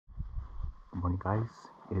Good morning, guys.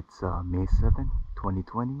 It's May 7th,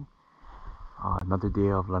 2020. Another day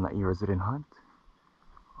of Lanai resident hunt.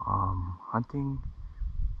 Hunting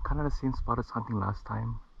kind of the same spot as hunting last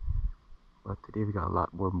time, but today we got a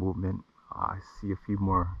lot more movement. I see a few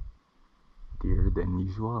more deer than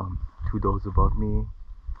usual. Two does above me.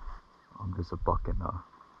 There's a buck and a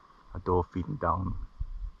doe feeding down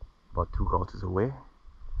about 2 gulches away.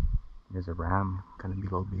 There's a ram kind of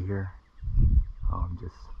below me here.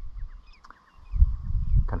 Just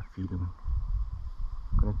kind of feeding.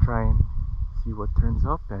 I'm gonna try and see what turns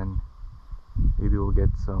up, and maybe we'll get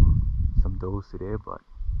some does today. But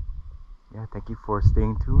yeah, thank you for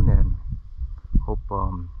staying tuned, and hope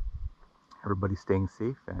everybody's staying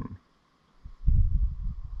safe. And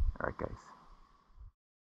all right, guys.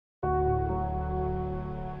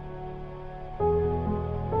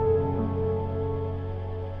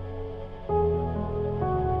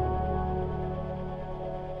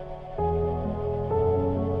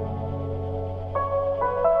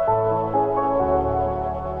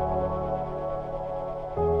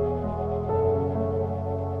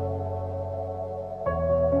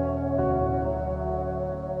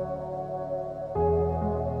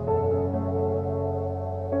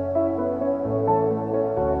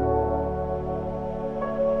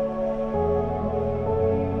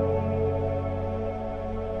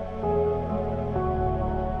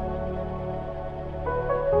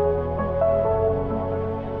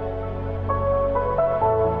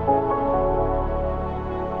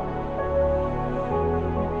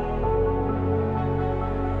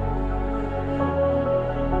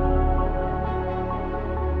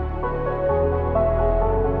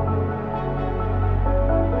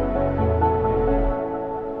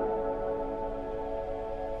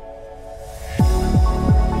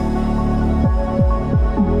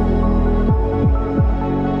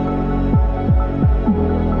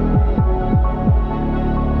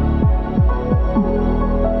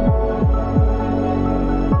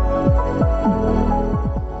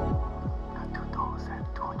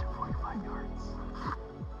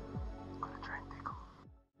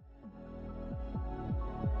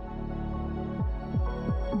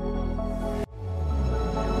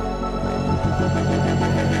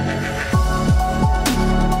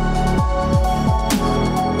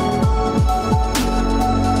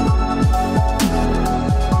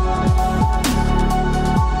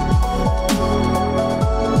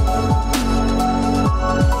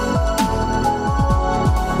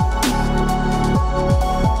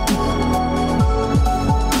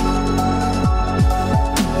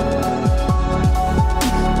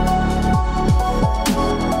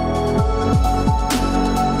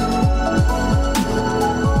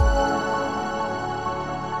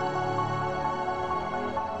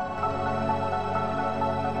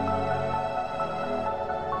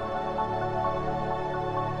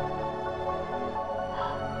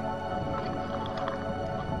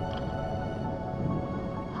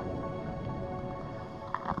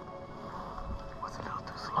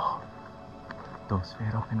 Those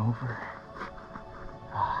fed up and over.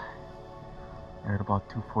 They're at about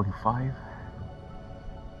 2:45.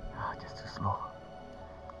 Just too slow.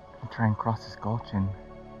 I'll try and cross this gulch, and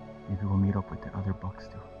maybe we'll meet up with the other bucks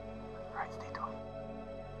too. Alright, stay tuned.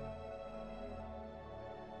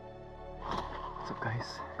 What's up,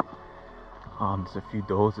 guys? There's a few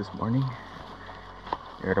does this morning.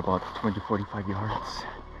 They're at about 245 yards.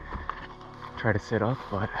 Try to set up,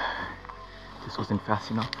 but this wasn't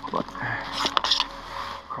fast enough. But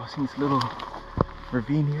crossing this little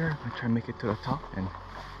ravine here, I'm gonna try and make it to the top and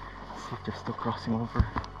see if they're still crossing over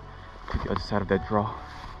to the other side of that draw.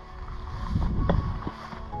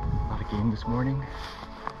 A lot of game this morning.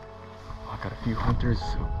 I got a few hunters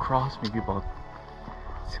across, maybe about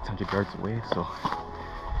 600 yards away, so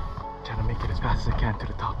trying to make it as fast as I can to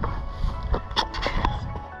the top.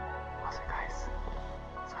 Awesome, guys.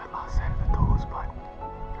 So I lost sight of the toes, but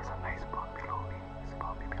there's a nice buck below me. It's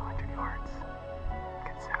about maybe 100 yards.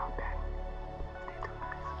 Get set up and stay tuned,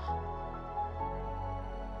 guys.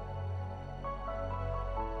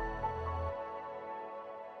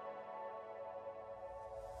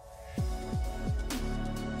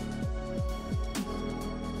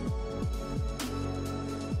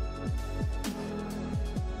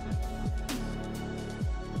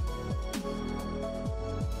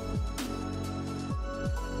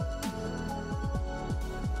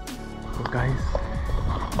 So guys,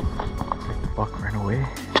 looks like the buck ran away. I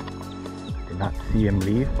did not see him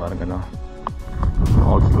leave, but I'm gonna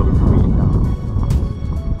all this little ravine now.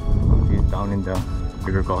 He's down in the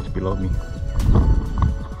bigger gulch below me.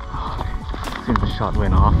 As soon as the shot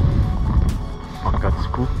went off, buck got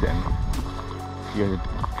spooked, and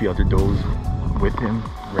the few other does with him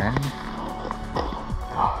ran.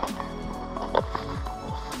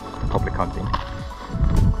 Public hunting.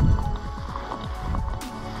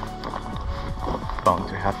 Bound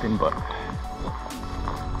to happen, but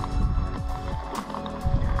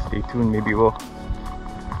yeah, stay tuned. Maybe we'll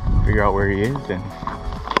figure out where he is and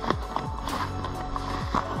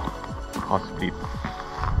possibly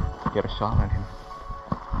get a shot on him.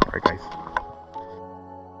 Alright guys.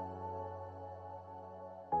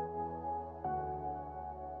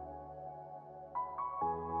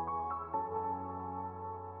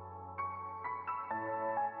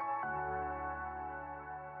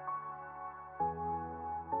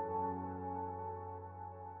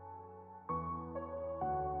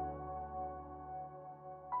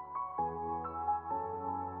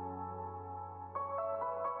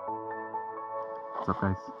 What's up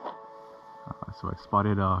guys? So I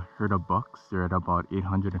spotted a herd of bucks. They're at about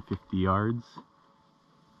 850 yards.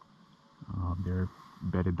 They're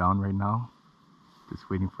bedded down right now. Just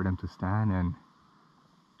waiting for them to stand and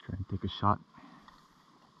try and take a shot.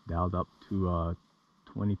 Dialed up to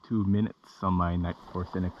 22 minutes on my Night Force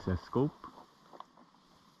NXS scope.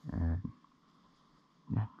 And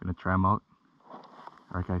yeah, gonna try them out.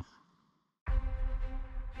 Alright guys.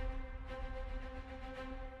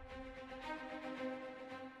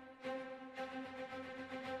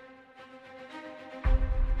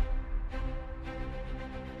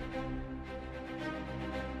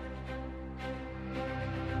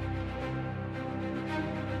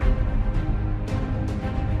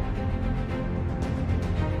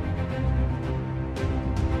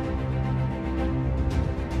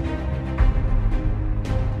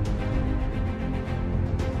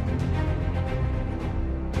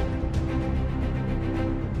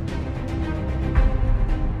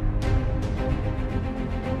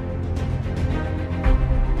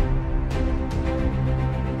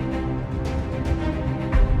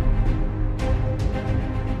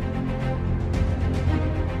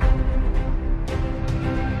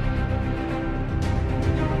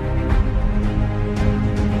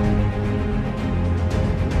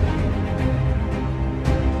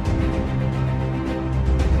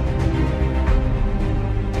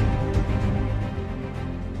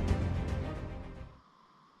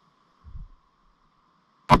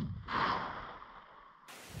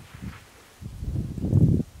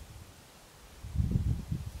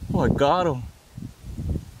 Oh, I got him.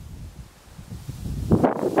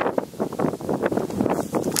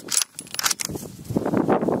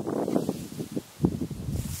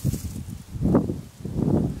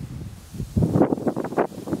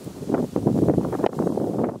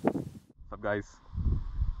 What's up guys?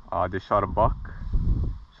 Just shot a buck.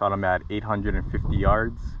 Shot him at 850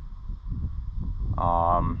 yards.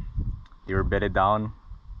 They were bedded down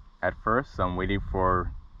at first, so I'm waiting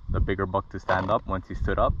for the bigger buck to stand up. Once he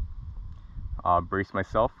stood up, braced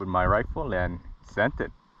myself with my rifle and sent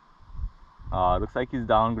it. Looks like he's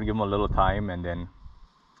down. Gonna give him a little time and then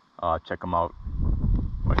check him out.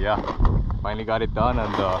 But yeah, finally got it done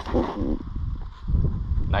on the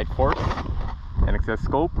Night Force NXS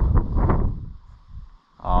scope.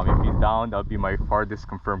 If he's down, that'll be my farthest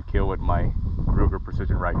confirmed kill with my Ruger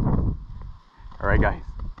precision rifle. Alright guys.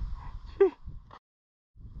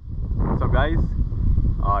 What's up guys?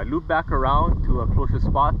 Loop back around to a closer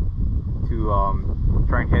spot to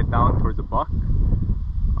try and head down towards the buck.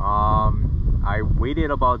 I waited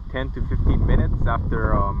about 10 to 15 minutes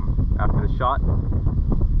after the shot.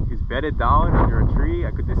 He's bedded down under a tree.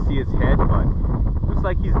 I could just see his head, but looks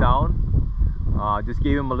like he's down. Just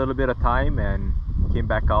gave him a little bit of time and came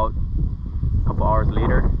back out a couple hours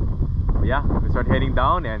later. But yeah, I'm gonna start heading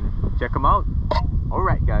down and check him out.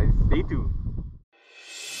 Alright guys, stay tuned.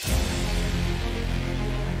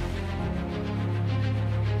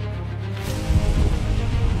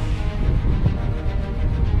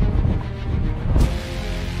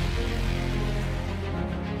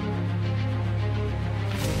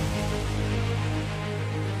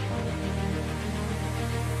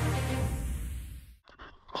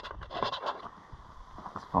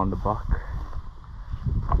 Found the buck.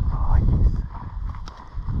 Oh, he's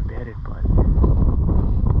bedded, but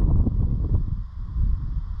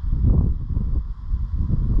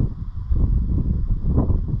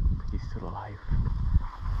he's still alive.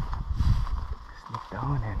 Sneak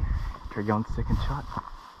down and trigger on the second shot.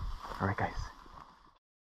 Alright guys.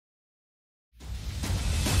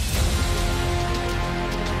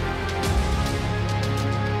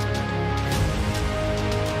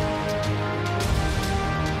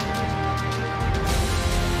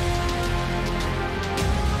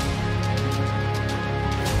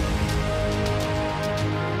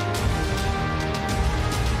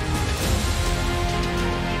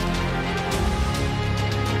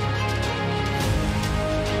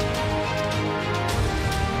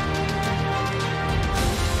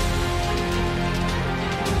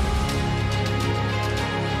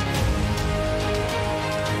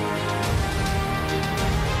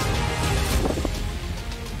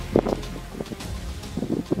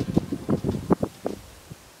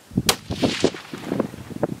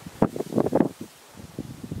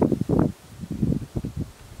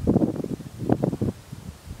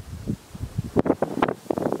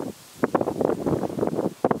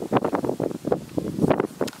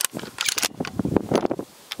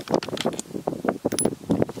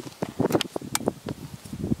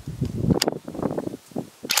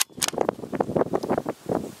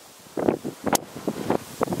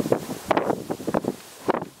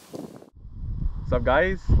 What's up,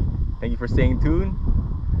 guys? Thank you for staying tuned.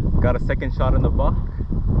 Got a second shot on the buck.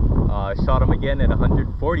 Shot him again at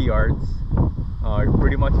 140 yards.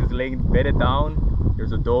 Pretty much is laying bedded down.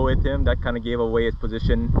 There's a doe with him. That kind of gave away his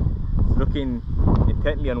position. He's looking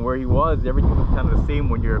intently on where he was. Everything was kind of the same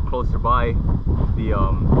when you're closer by the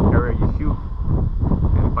area you shoot.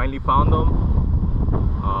 And finally found him.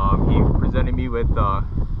 He presented me with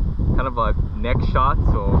kind of a neck shot,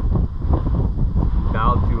 so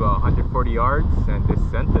dialed to 140 yards and just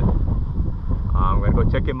sent it. I'm gonna go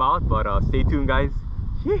check him out, but stay tuned, guys.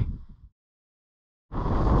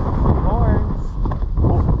 Horns!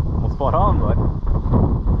 Oh, almost spot on, but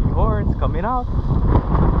see horns coming out.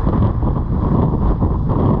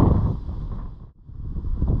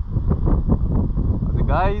 How's it,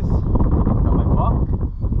 guys? Got my buck.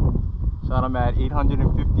 Shot him at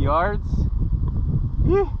 850 yards.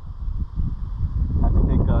 Yeah. Had to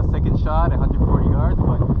take a second shot at 140 yards,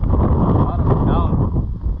 but shot him down.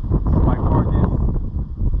 This is my farthest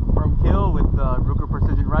confirmed kill with the Ruger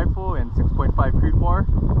precision rifle and 6.5 Creedmoor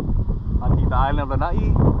hunting the island of Lanai,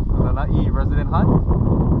 the Lanai resident hunt.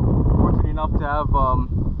 Fortunate enough to have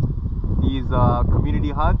these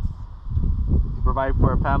community hunts to provide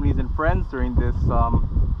for our families and friends during this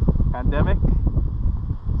pandemic.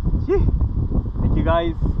 Gee. Thank you,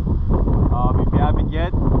 guys. If you haven't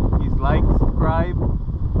yet, please like, subscribe,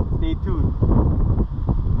 stay tuned.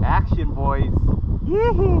 Action, boys.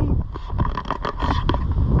 Yee-hee.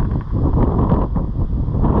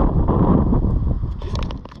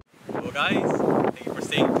 Well, guys, thank you for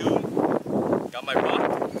staying tuned. Got my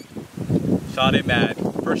buck. Shot him at,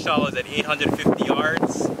 first shot was at 850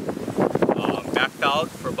 yards. Backed out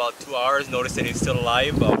for about 2 hours. Noticed that he's still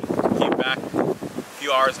alive. Came back a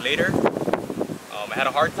few hours later. I had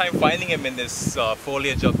a hard time finding him in this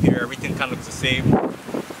foliage up here. Everything kind of looks the same,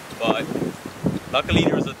 but luckily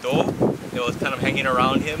there was a doe that was kind of hanging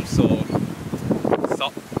around him, so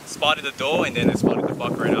spotted the doe and then I spotted the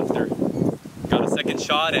buck right after. Got a second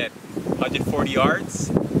shot at 140 yards.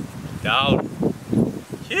 Down.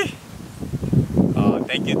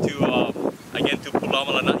 Thank you to again to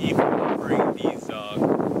Pulama Lanai for offering these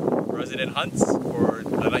resident hunts for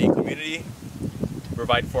the Lanai community to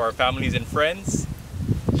provide for our families and friends.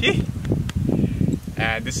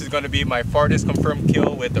 And this is going to be my farthest confirmed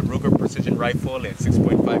kill with the Ruger precision rifle and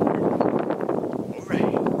 6.5.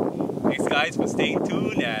 Alright, thanks guys for staying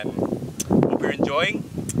tuned and hope you're enjoying.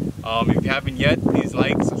 If you haven't yet, please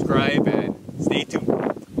like, subscribe, and stay tuned.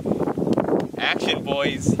 Action,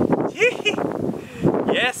 boys.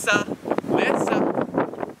 Yes sir, let's